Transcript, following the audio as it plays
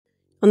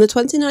On the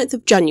 29th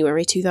of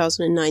January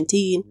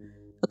 2019,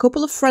 a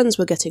couple of friends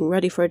were getting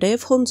ready for a day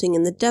of hunting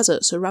in the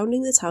desert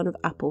surrounding the town of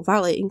Apple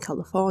Valley in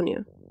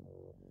California.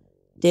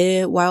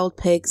 Deer, wild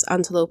pigs,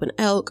 antelope and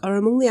elk are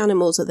among the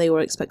animals that they were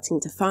expecting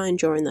to find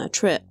during their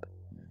trip.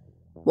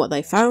 What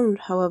they found,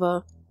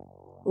 however,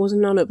 was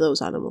none of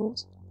those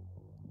animals.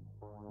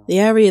 The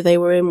area they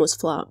were in was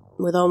flat,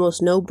 with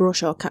almost no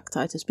brush or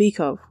cacti to speak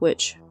of,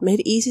 which made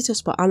it easy to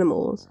spot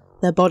animals,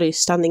 their bodies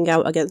standing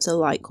out against a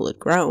light-coloured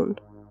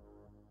ground.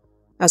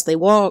 As they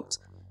walked,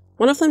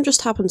 one of them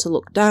just happened to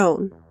look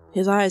down,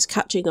 his eyes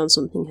catching on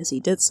something as he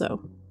did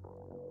so.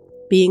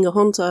 Being a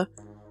hunter,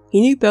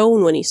 he knew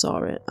bone when he saw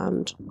it,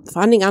 and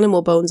finding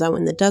animal bones out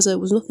in the desert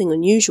was nothing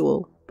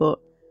unusual, but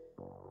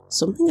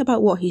something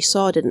about what he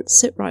saw didn't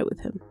sit right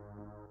with him.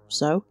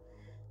 So,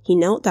 he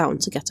knelt down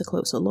to get a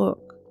closer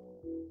look.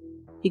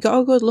 He got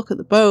a good look at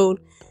the bone,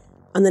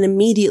 and then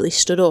immediately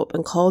stood up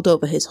and called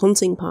over his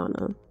hunting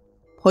partner,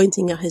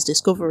 pointing at his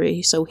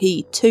discovery so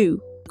he,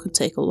 too, could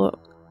take a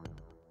look.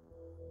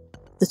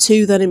 The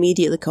two then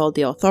immediately called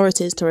the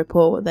authorities to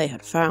report what they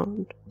had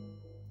found.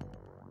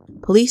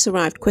 Police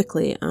arrived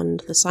quickly,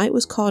 and the site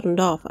was cordoned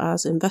off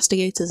as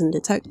investigators and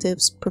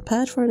detectives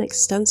prepared for an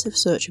extensive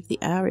search of the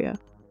area.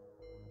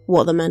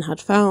 What the men had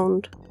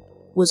found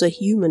was a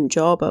human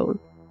jawbone,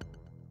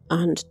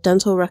 and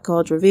dental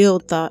records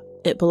revealed that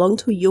it belonged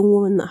to a young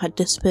woman that had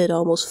disappeared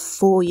almost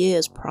 4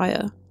 years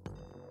prior.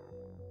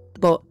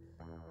 But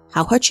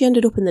how had she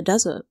ended up in the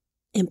desert,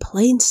 in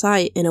plain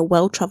sight in a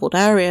well-travelled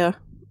area,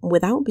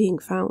 without being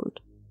found?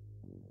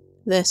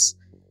 This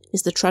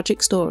is the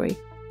tragic story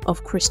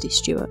of Krystie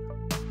Stuart.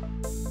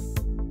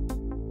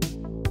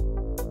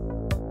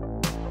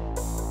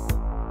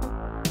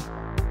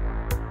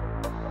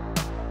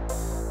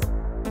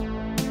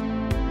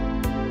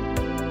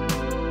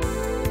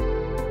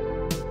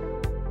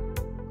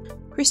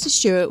 Krystie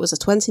Stuart was a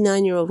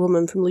 29-year-old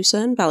woman from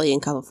Lucerne Valley in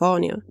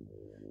California.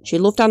 She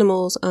loved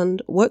animals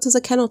and worked as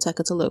a kennel tech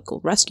at a local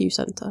rescue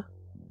centre.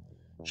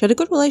 She had a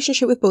good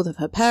relationship with both of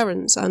her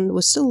parents and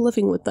was still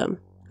living with them,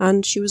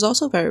 and she was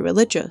also very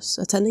religious,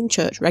 attending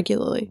church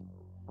regularly.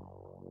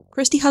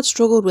 Krystie had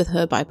struggled with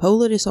her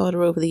bipolar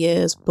disorder over the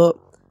years, but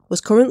was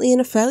currently in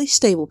a fairly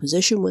stable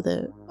position with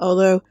it,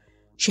 although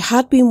she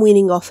had been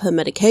weaning off her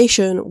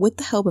medication with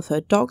the help of her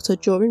doctor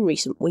during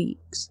recent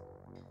weeks.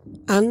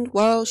 And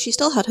while she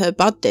still had her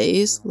bad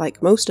days,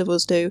 like most of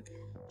us do,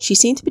 she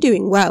seemed to be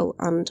doing well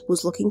and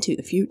was looking to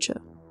the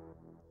future.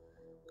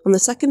 On the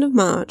 2nd of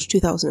March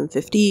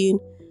 2015,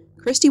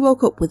 Krystie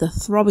woke up with a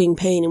throbbing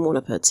pain in one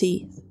of her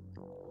teeth.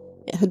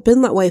 It had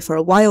been that way for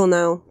a while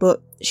now,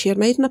 but she had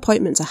made an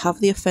appointment to have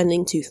the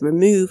offending tooth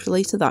removed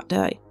later that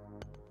day.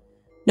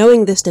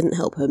 Knowing this didn't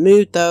help her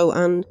mood though,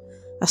 and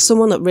as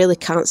someone that really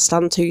can't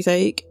stand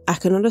toothache, I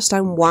can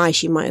understand why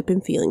she might have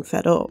been feeling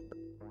fed up.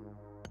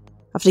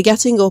 After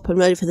getting up and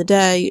ready for the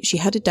day, she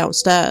headed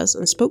downstairs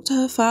and spoke to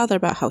her father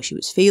about how she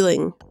was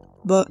feeling,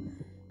 but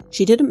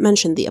she didn't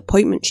mention the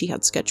appointment she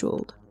had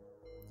scheduled.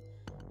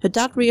 Her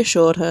dad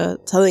reassured her,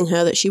 telling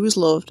her that she was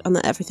loved and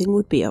that everything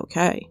would be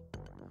okay.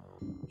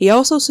 He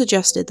also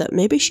suggested that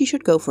maybe she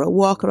should go for a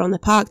walk around the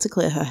park to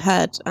clear her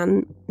head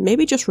and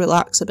maybe just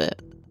relax a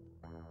bit.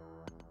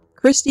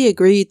 Krystie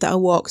agreed that a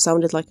walk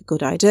sounded like a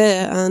good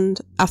idea,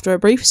 and after a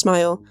brief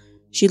smile,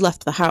 she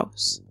left the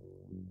house.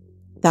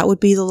 That would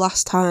be the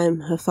last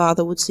time her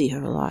father would see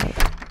her alive.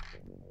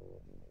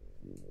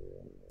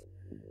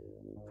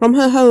 From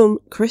her home,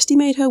 Krystie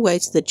made her way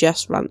to the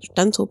Jess Ranch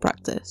dental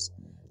practice,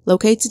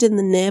 located in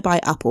the nearby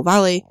Apple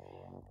Valley,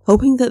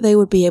 hoping that they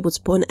would be able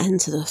to put an end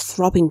to the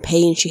throbbing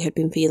pain she had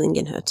been feeling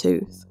in her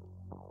tooth.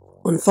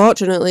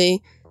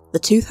 Unfortunately, the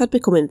tooth had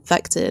become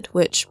infected,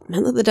 which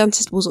meant that the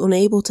dentist was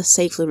unable to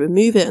safely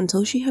remove it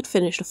until she had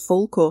finished a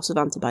full course of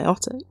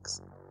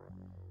antibiotics.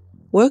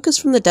 Workers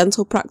from the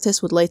dental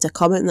practice would later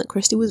comment that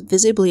Krystie was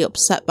visibly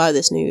upset by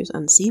this news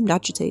and seemed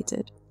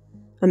agitated,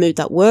 a mood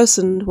that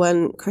worsened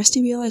when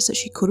Krystie realised that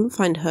she couldn't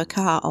find her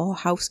car or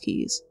house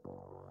keys.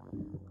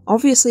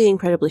 Obviously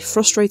incredibly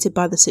frustrated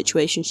by the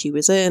situation she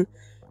was in,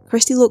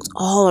 Krystie looked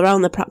all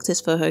around the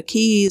practice for her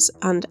keys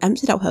and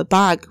emptied out her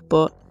bag,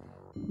 but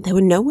they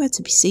were nowhere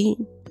to be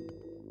seen.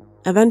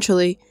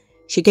 Eventually,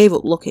 she gave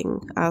up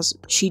looking, as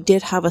she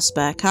did have a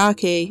spare car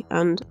key,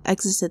 and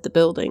exited the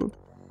building,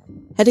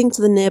 heading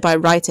to the nearby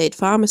Rite Aid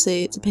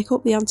pharmacy to pick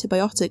up the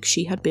antibiotics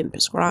she had been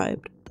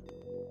prescribed.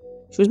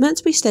 She was meant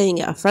to be staying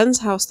at a friend's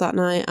house that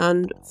night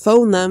and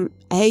phoned them,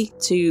 A,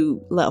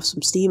 to let off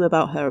some steam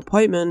about her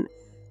appointment,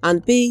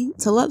 and B,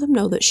 to let them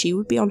know that she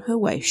would be on her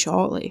way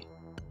shortly.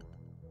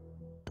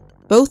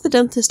 Both the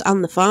dentist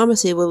and the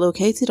pharmacy were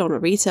located on a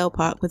retail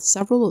park with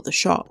several other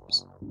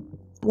shops,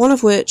 one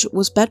of which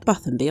was Bed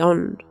Bath &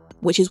 Beyond,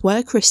 which is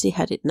where Krystie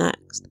headed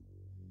next.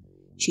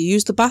 She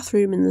used the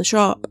bathroom in the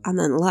shop and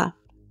then left,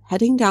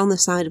 heading down the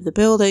side of the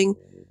building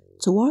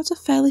towards a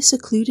fairly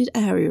secluded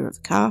area of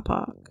the car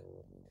park.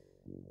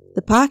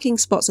 The parking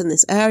spots in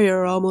this area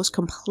are almost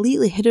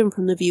completely hidden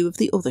from the view of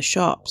the other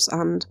shops,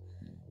 and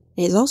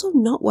it is also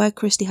not where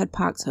Krystie had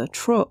parked her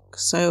truck,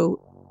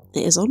 so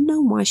it is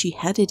unknown why she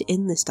headed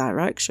in this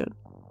direction.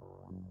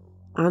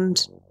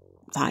 And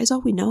that is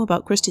all we know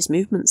about Krystie's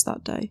movements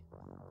that day,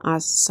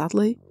 as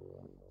sadly,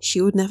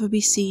 she would never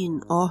be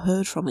seen or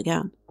heard from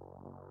again.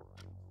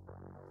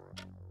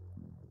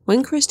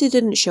 When Krystie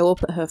didn't show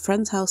up at her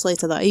friend's house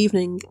later that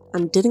evening,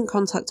 and didn't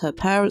contact her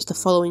parents the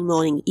following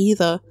morning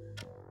either,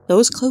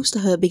 those close to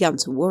her began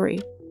to worry.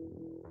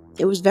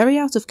 It was very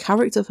out of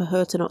character for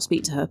her to not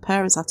speak to her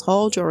parents at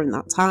all during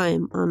that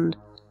time, and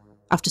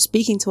after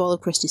speaking to all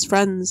of Krystie's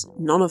friends,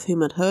 none of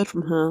whom had heard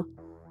from her,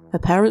 her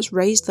parents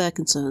raised their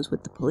concerns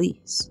with the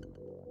police.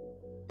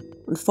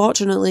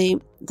 Unfortunately,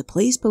 the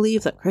police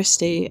believed that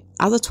Krystie,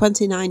 as a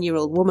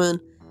 29-year-old woman,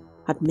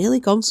 had merely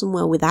gone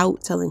somewhere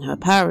without telling her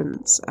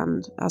parents,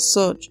 and as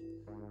such,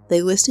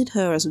 they listed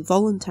her as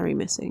voluntary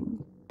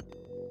missing.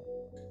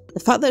 The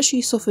fact that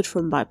she suffered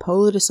from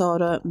bipolar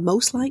disorder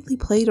most likely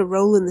played a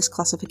role in this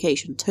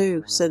classification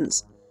too,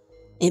 since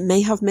it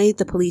may have made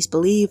the police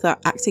believe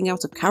that acting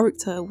out of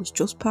character was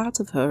just part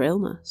of her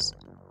illness.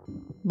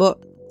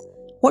 But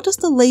what does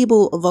the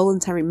label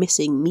voluntary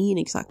missing mean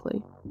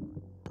exactly?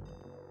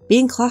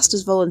 Being classed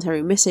as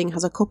voluntary missing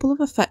has a couple of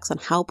effects on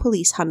how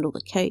police handle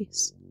the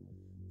case.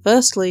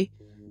 Firstly,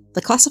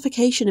 the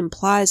classification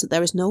implies that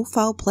there is no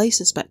foul play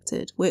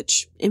suspected,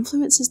 which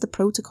influences the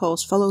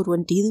protocols followed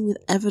when dealing with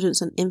evidence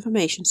and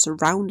information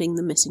surrounding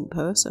the missing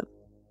person.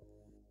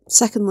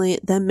 Secondly,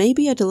 there may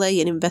be a delay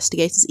in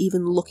investigators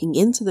even looking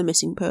into the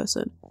missing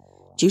person,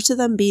 due to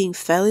them being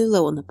fairly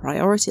low on the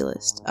priority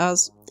list,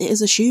 as it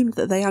is assumed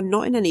that they are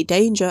not in any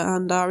danger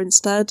and are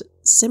instead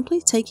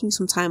simply taking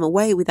some time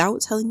away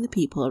without telling the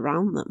people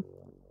around them.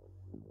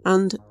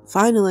 And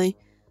finally,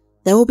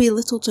 there will be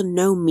little to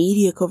no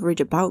media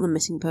coverage about the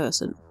missing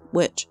person,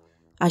 which,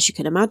 as you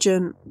can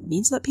imagine,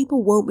 means that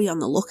people won't be on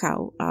the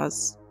lookout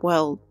as,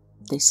 well,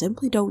 they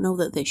simply don't know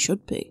that they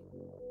should be.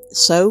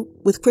 So,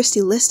 with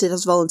Krystie listed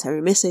as voluntary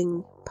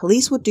missing,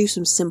 police would do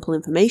some simple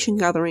information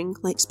gathering,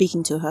 like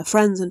speaking to her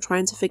friends and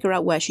trying to figure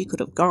out where she could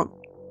have gone.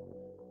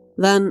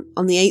 Then,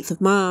 on the 8th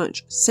of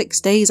March,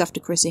 6 days after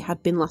Krystie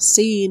had been last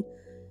seen,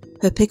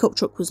 her pickup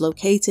truck was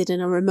located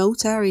in a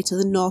remote area to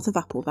the north of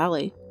Apple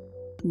Valley.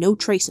 No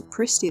trace of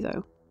Krystie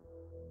though.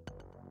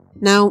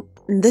 Now,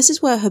 this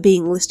is where her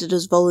being listed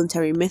as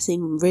voluntary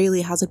missing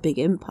really has a big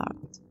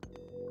impact.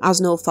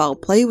 As no foul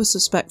play was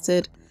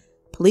suspected,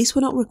 police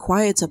were not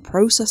required to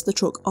process the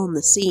truck on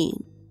the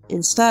scene.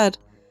 Instead,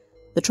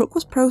 the truck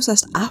was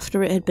processed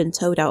after it had been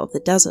towed out of the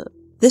desert.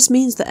 This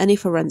means that any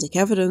forensic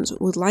evidence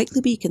would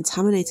likely be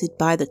contaminated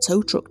by the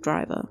tow truck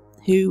driver,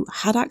 who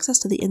had access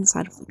to the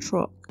inside of the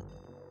truck.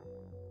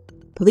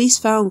 Police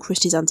found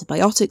Krystie's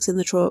antibiotics in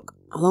the truck,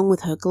 along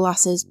with her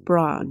glasses,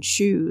 bra and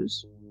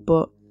shoes,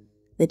 but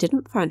they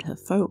didn't find her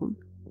phone.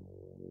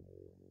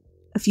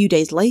 A few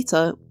days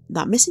later,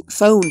 that missing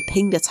phone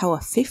pinged a tower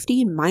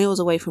 15 miles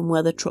away from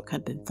where the truck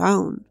had been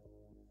found.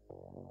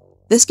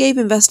 This gave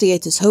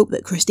investigators hope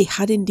that Krystie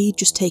had indeed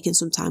just taken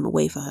some time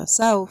away for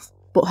herself,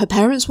 but her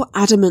parents were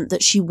adamant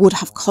that she would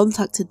have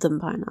contacted them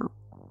by now.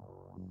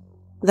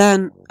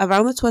 Then,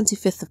 around the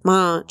 25th of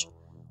March,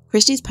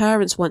 Krystie's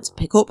parents went to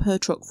pick up her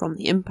truck from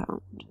the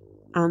impound,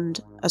 and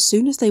as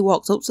soon as they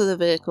walked up to the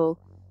vehicle,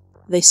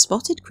 they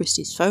spotted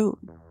Krystie's phone.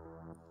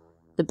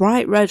 The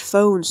bright red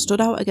phone stood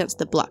out against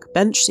the black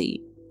bench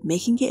seat,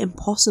 making it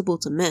impossible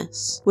to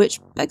miss, which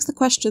begs the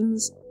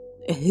questions,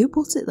 who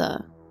put it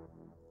there?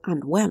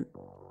 And when?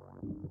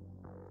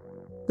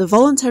 The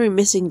voluntary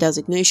missing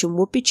designation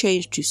would be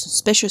changed to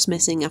suspicious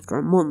missing after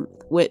a month,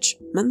 which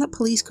meant that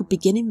police could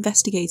begin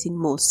investigating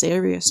more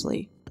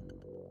seriously.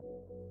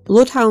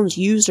 Bloodhounds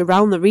used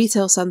around the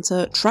retail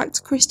centre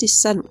tracked Krystie's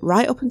scent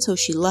right up until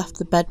she left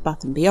the Bed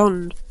Bath &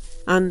 Beyond,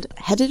 and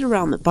headed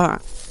around the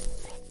back.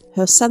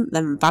 Her scent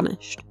then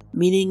vanished,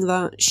 meaning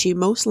that she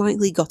most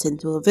likely got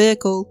into a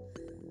vehicle,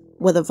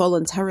 whether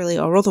voluntarily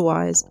or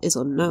otherwise is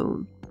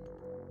unknown.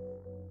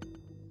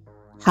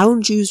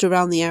 Hounds used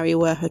around the area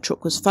where her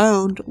truck was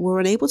found were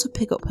unable to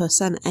pick up her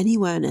scent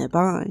anywhere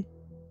nearby.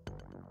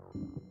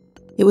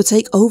 It would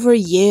take over a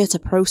year to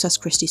process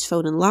Krystie's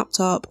phone and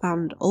laptop,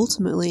 and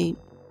ultimately,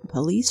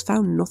 police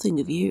found nothing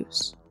of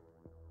use.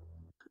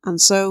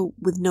 And so,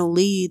 with no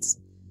leads,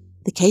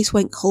 the case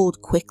went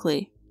cold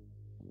quickly.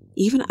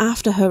 Even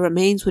after her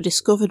remains were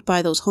discovered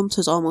by those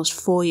hunters almost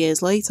 4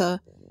 years later,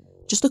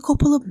 just a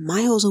couple of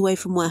miles away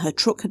from where her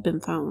truck had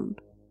been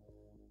found.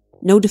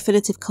 No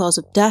definitive cause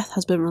of death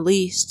has been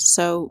released,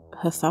 so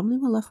her family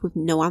were left with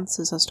no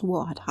answers as to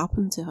what had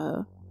happened to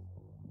her.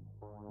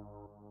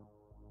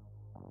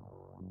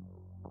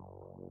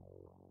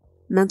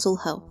 Mental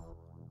health.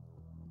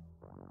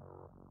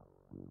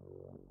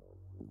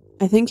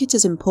 I think it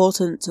is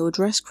important to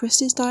address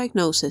Krystie's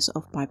diagnosis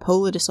of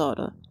bipolar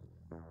disorder,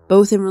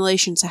 both in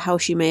relation to how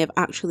she may have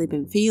actually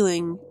been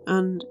feeling,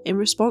 and in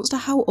response to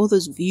how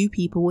others view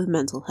people with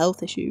mental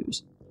health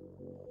issues.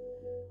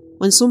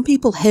 When some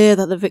people hear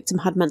that the victim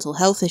had mental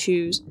health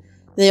issues,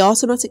 they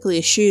automatically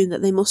assume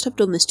that they must have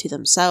done this to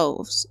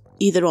themselves,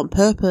 either on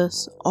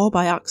purpose or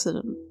by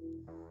accident.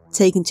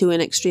 Taken to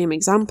an extreme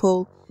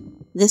example,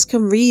 this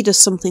can read as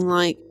something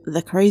like,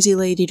 the crazy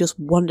lady just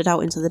wandered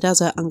out into the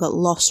desert and got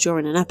lost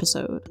during an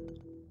episode.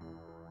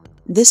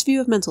 This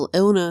view of mental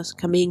illness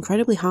can be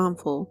incredibly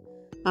harmful,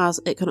 as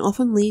it can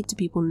often lead to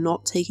people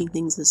not taking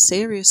things as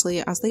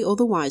seriously as they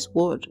otherwise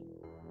would.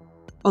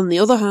 On the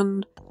other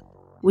hand,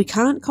 we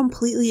can't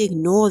completely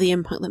ignore the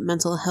impact that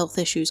mental health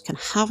issues can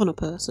have on a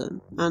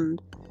person,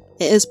 and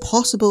it is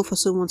possible for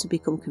someone to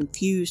become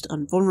confused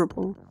and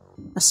vulnerable,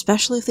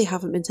 especially if they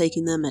haven't been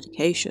taking their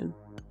medication.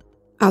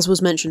 As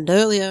was mentioned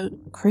earlier,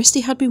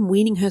 Krystie had been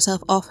weaning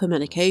herself off her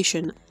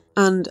medication,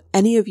 and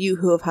any of you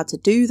who have had to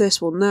do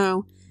this will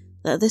know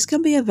that this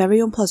can be a very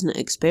unpleasant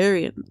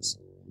experience.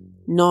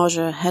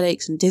 Nausea,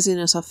 headaches and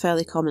dizziness are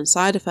fairly common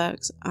side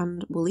effects,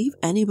 and will leave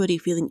anybody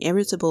feeling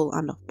irritable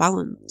and off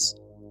balance.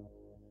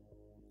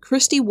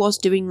 Krystie was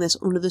doing this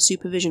under the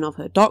supervision of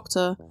her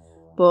doctor,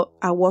 but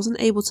I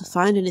wasn't able to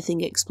find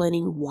anything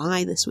explaining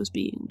why this was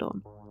being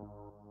done.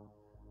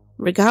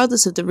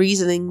 Regardless of the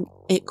reasoning,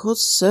 it could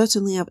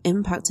certainly have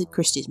impacted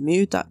Krystie's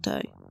mood that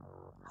day.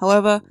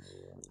 However,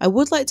 I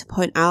would like to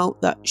point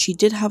out that she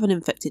did have an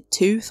infected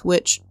tooth,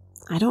 which,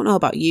 I don't know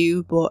about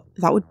you, but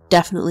that would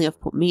definitely have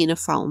put me in a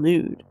foul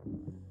mood.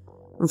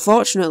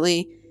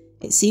 Unfortunately,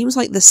 it seems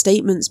like the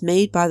statements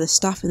made by the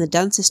staff in the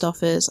dentist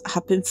office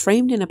have been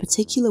framed in a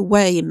particular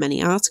way in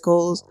many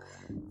articles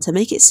to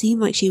make it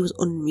seem like she was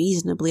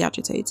unreasonably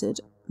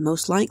agitated,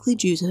 most likely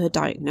due to her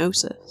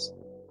diagnosis.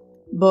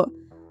 But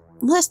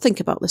let's think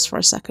about this for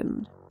a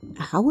second.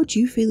 How would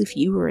you feel if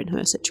you were in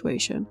her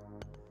situation?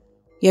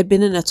 You had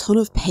been in a ton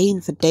of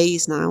pain for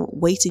days now,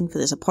 waiting for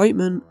this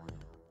appointment,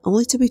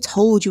 only to be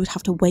told you would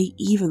have to wait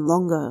even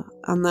longer,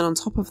 and then on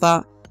top of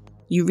that,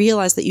 you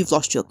realise that you've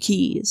lost your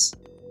keys.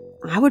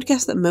 I would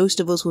guess that most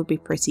of us would be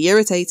pretty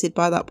irritated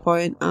by that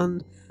point,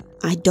 and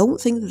I don't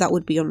think that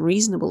would be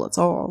unreasonable at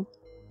all.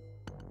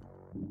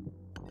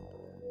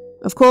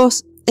 Of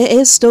course, it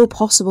is still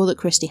possible that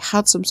Krystie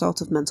had some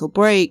sort of mental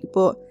break,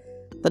 but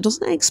that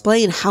doesn't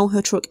explain how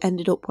her truck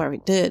ended up where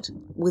it did,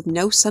 with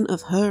no scent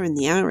of her in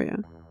the area.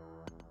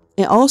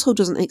 It also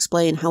doesn't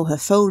explain how her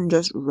phone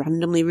just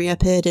randomly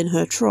reappeared in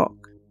her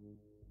truck.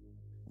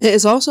 It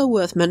is also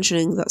worth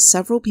mentioning that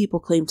several people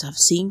claim to have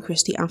seen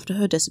Krystie after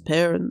her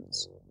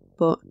disappearance,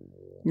 but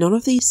none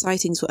of these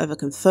sightings were ever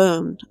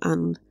confirmed,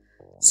 and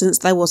since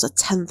there was a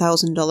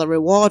 $10,000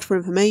 reward for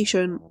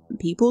information,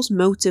 people's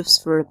motives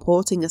for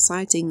reporting a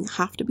sighting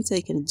have to be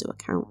taken into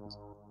account.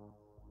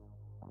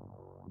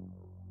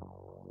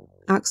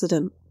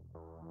 Accident.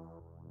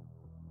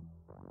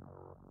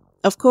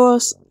 Of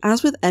course,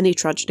 as with any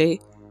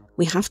tragedy,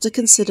 we have to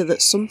consider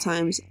that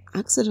sometimes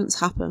accidents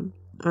happen,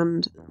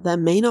 and there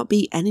may not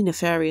be any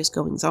nefarious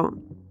goings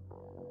on.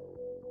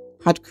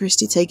 Had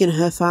Krystie taken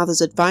her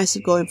father's advice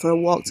of going for a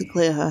walk to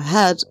clear her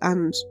head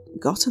and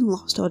gotten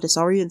lost or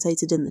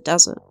disorientated in the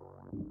desert?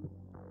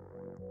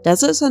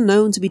 Deserts are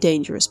known to be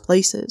dangerous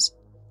places.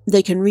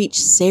 They can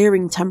reach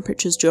searing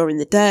temperatures during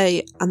the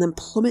day and then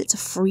plummet to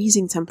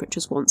freezing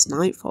temperatures once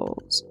night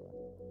falls.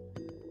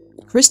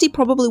 Krystie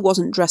probably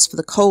wasn't dressed for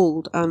the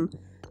cold, and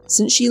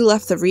since she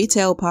left the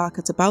retail park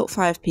at about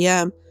 5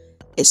 PM,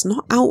 it's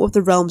not out of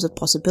the realms of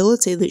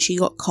possibility that she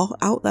got caught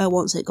out there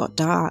once it got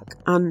dark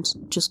and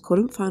just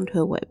couldn't find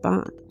her way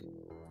back.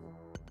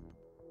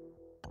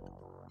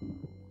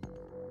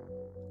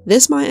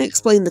 This might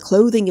explain the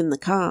clothing in the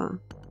car.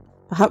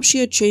 Perhaps she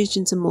had changed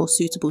into more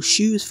suitable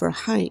shoes for a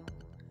hike,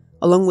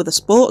 along with a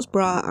sports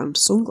bra and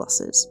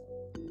sunglasses.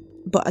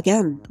 But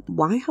again,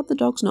 why had the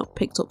dogs not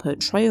picked up her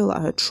trail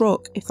at her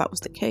truck if that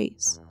was the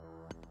case?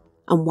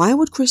 And why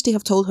would Krystie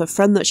have told her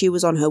friend that she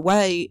was on her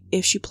way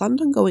if she planned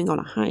on going on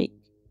a hike?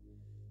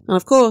 And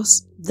of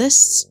course,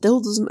 this still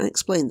doesn't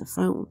explain the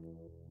phone.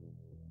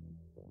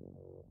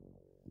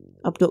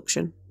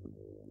 Abduction.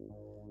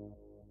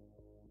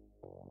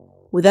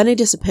 With any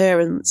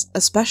disappearance,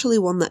 especially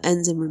one that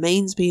ends in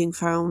remains being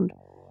found,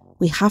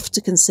 we have to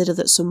consider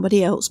that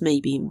somebody else may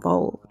be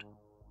involved.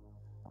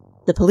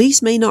 The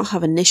police may not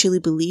have initially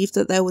believed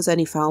that there was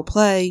any foul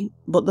play,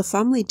 but the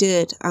family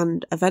did,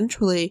 and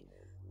eventually,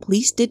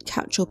 police did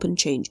catch up and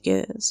change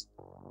gears.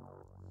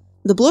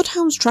 The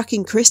bloodhounds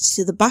tracking Krystie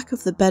to the back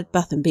of the Bed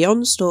Bath &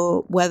 Beyond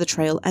store where the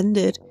trail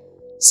ended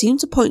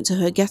seemed to point to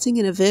her getting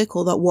in a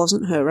vehicle that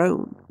wasn't her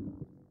own.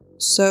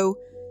 So,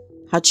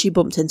 had she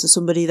bumped into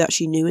somebody that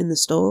she knew in the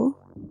store?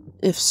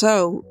 If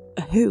so,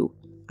 who?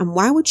 And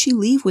why would she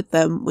leave with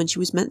them when she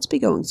was meant to be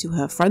going to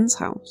her friend's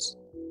house?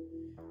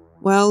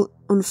 Well,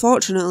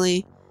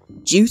 unfortunately,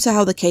 due to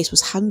how the case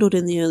was handled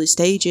in the early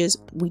stages,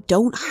 we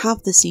don't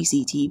have the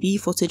CCTV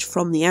footage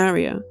from the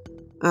area,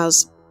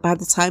 as by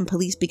the time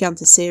police began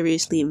to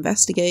seriously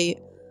investigate,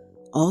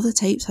 all the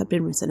tapes had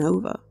been written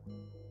over.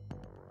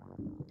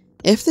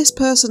 If this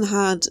person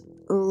had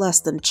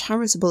less than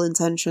charitable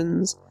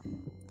intentions,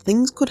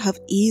 things could have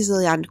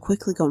easily and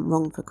quickly gone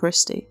wrong for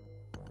Krystie.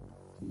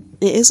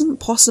 It isn't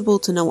possible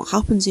to know what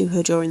happened to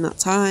her during that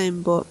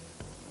time, but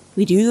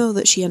we do know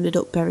that she ended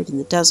up buried in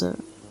the desert,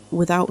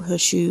 without her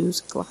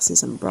shoes,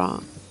 glasses and bra.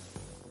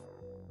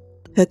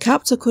 Her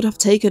captor could have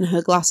taken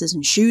her glasses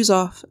and shoes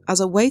off as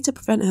a way to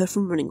prevent her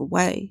from running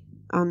away,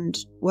 and,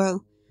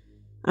 well,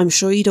 I'm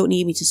sure you don't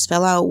need me to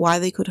spell out why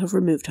they could have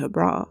removed her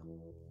bra.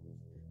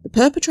 The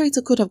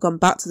perpetrator could have gone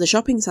back to the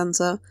shopping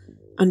centre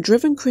and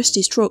driven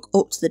Krystie's truck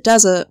up to the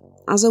desert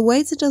as a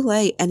way to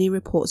delay any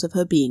reports of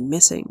her being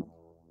missing.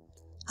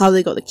 How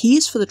they got the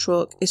keys for the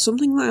truck is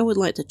something that I would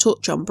like to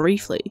touch on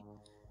briefly.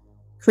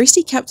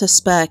 Krystie kept a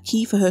spare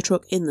key for her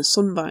truck in the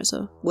sun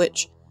visor,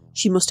 which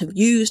she must have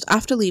used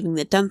after leaving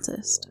the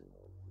dentist.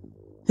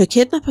 Her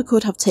kidnapper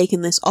could have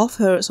taken this off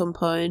her at some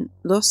point,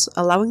 thus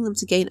allowing them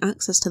to gain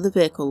access to the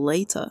vehicle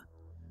later.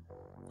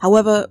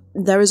 However,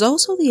 there is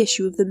also the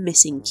issue of the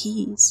missing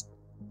keys.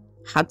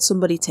 Had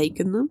somebody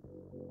taken them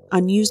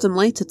and used them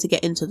later to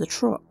get into the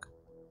truck?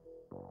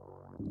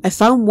 I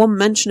found one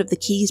mention of the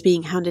keys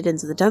being handed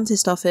into the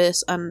dentist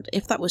office, and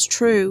if that was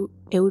true,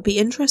 it would be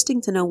interesting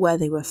to know where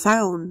they were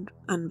found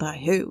and by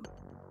who.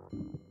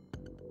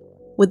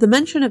 With the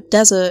mention of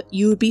desert,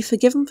 you would be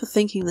forgiven for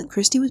thinking that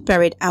Krystie was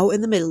buried out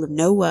in the middle of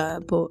nowhere,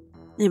 but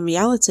in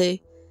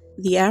reality,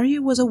 the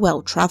area was a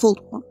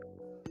well-travelled one,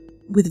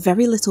 with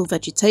very little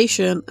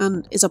vegetation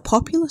and is a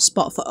popular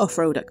spot for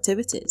off-road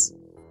activities.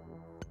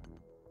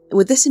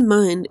 With this in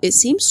mind, it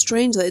seems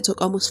strange that it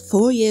took almost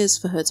 4 years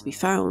for her to be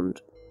found,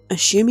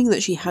 assuming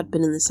that she had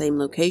been in the same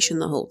location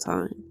the whole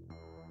time.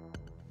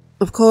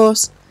 Of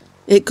course,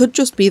 it could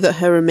just be that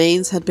her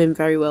remains had been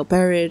very well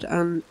buried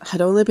and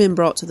had only been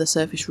brought to the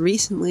surface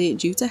recently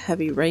due to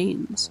heavy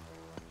rains.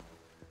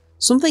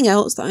 Something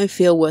else that I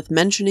feel worth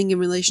mentioning in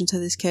relation to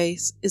this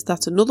case is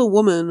that another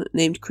woman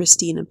named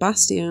Christina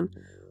Bastian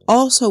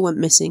also went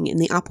missing in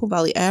the Apple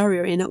Valley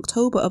area in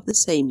October of the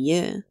same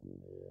year.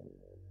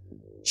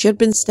 She had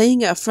been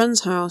staying at a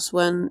friend's house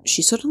when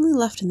she suddenly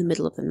left in the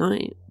middle of the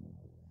night.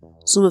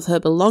 Some of her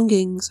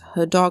belongings,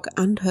 her dog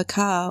and her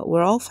car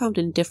were all found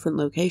in different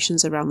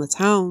locations around the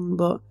town,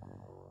 but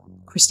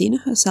Christina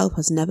herself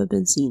has never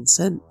been seen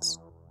since.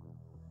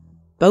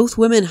 Both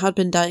women had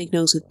been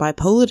diagnosed with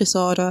bipolar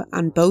disorder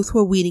and both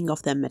were weaning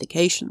off their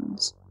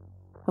medications.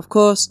 Of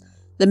course,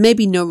 there may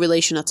be no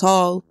relation at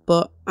all,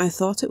 but I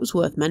thought it was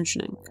worth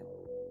mentioning.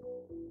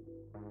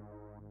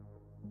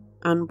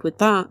 And with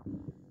that,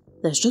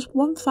 there's just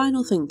one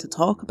final thing to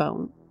talk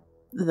about: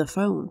 the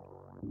phone.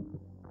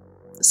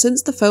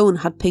 Since the phone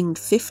had pinged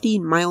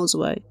 15 miles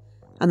away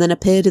and then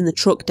appeared in the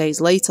truck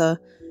days later,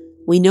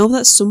 we know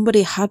that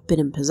somebody had been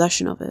in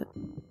possession of it.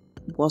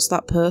 Was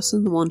that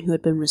person the one who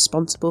had been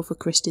responsible for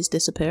Krystie's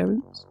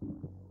disappearance?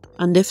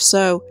 And if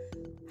so,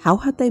 how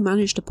had they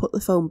managed to put the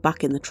phone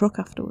back in the truck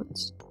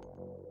afterwards?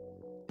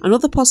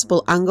 Another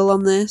possible angle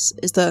on this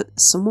is that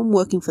someone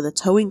working for the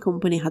towing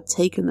company had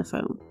taken the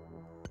phone.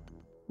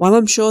 While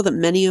I'm sure that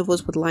many of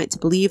us would like to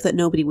believe that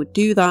nobody would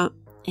do that,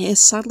 it is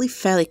sadly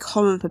fairly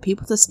common for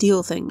people to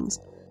steal things,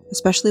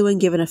 especially when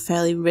given a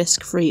fairly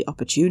risk-free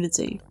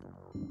opportunity.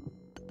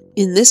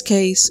 In this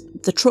case,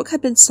 the truck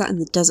had been sat in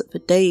the desert for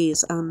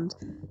days and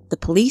the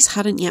police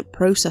hadn't yet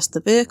processed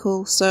the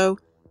vehicle, so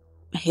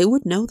who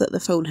would know that the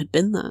phone had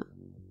been there?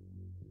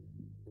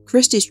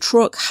 Krystie's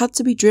truck had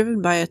to be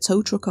driven by a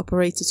tow truck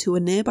operator to a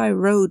nearby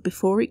road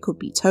before it could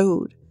be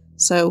towed,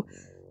 so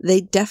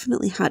they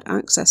definitely had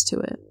access to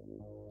it.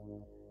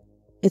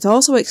 It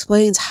also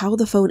explains how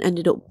the phone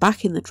ended up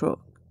back in the truck.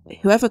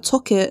 Whoever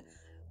took it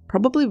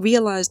probably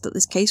realised that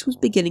this case was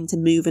beginning to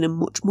move in a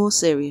much more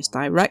serious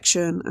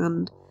direction,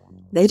 and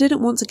they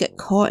didn't want to get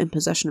caught in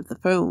possession of the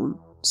phone,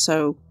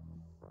 so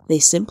they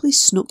simply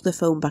snuck the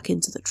phone back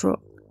into the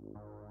truck.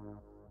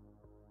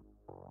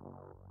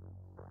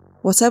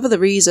 Whatever the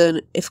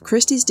reason, if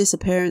Krystie's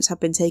disappearance had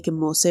been taken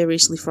more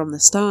seriously from the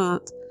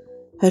start,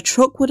 her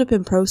truck would have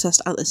been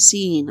processed at the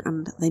scene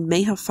and they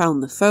may have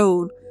found the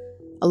phone,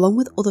 along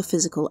with other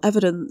physical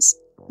evidence,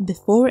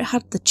 before it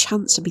had the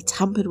chance to be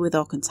tampered with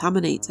or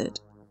contaminated.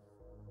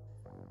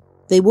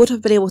 They would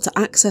have been able to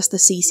access the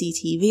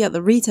CCTV at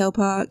the retail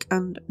park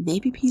and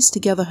maybe piece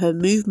together her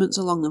movements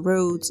along the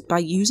roads by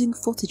using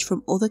footage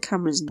from other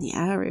cameras in the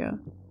area.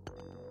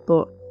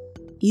 But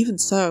even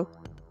so,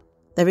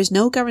 there is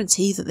no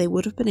guarantee that they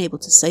would have been able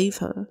to save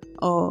her,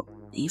 or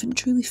even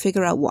truly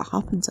figure out what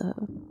happened to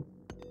her.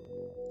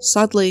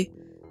 Sadly,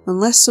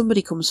 unless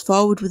somebody comes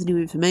forward with new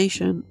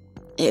information,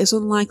 it is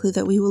unlikely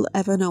that we will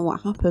ever know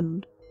what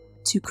happened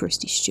to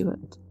Krystie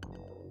Stuart.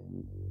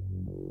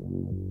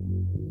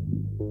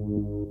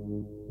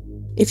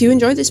 If you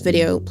enjoyed this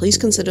video, please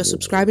consider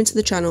subscribing to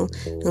the channel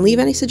and leave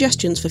any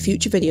suggestions for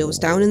future videos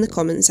down in the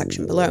comment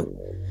section below.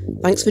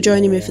 Thanks for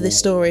joining me for this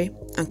story,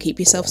 and keep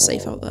yourself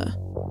safe out there.